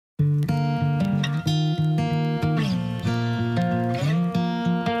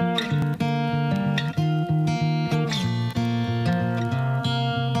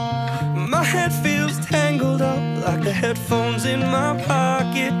headphones in my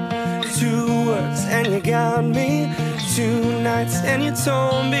pocket. 2 words and you got me. 2 nights and you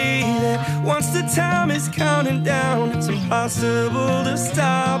told me that once the time is counting down, it's impossible to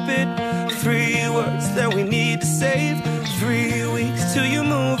stop it. 3 words that we need to save. 3 weeks till you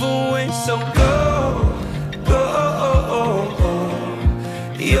move away. So go, go.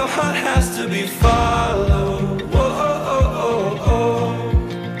 Your heart has to be followed.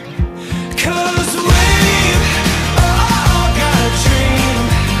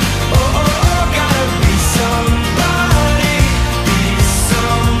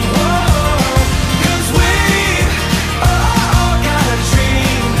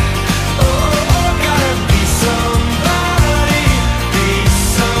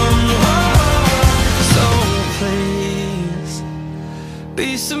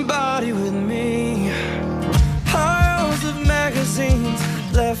 Be somebody with me. Piles of magazines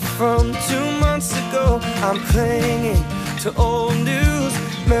left from 2 months ago. I'm clinging to old news,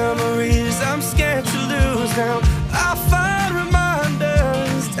 memories I'm scared to lose. Now I find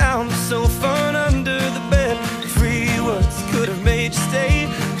reminders down the sofa and under the bed. 3 words could have made you stay.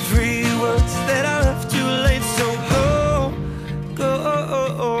 3 words that I left too late. So go, go.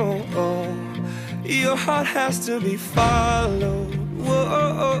 Your heart has to be followed.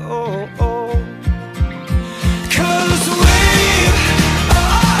 Whoa, 'cause we've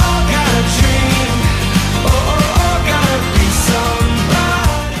all got a dream. Gotta be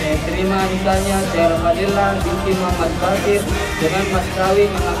somebody. Terima nikahnya Tiara binti Muhammad Bakir dengan mas kawin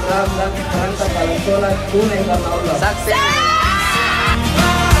yang akrab dan berangkat dalam sholat tunai karena Allah.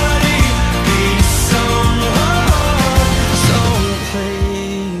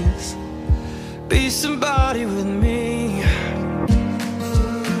 Sukses. Be somebody with me.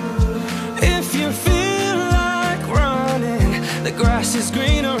 If you feel like running, the grass is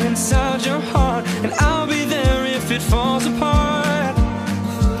greener inside your heart, and I'll be there if it falls apart.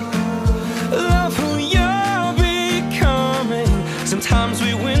 Love who you're becoming. Sometimes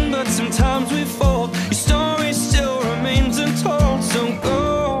we win, but sometimes we fold. Your story still remains untold. So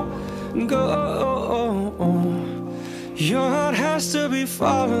go, go. Your heart has to be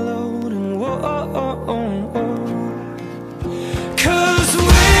followed, and whoa, 'cause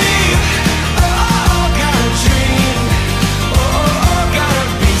we've all got a dream. Gotta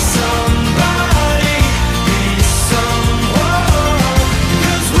be somebody, be someone.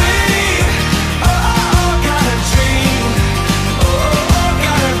 'Cause we've all got a dream.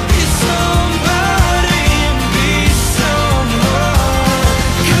 Gotta be somebody and be someone.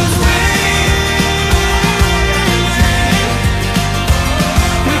 'Cause we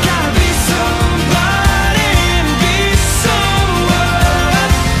gotta be somebody and be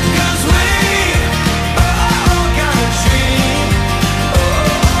someone. 'Cause we all got a dream.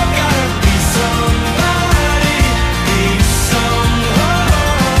 Gotta be somebody, be someone.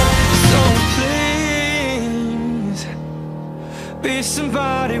 So please, be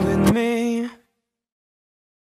somebody with me.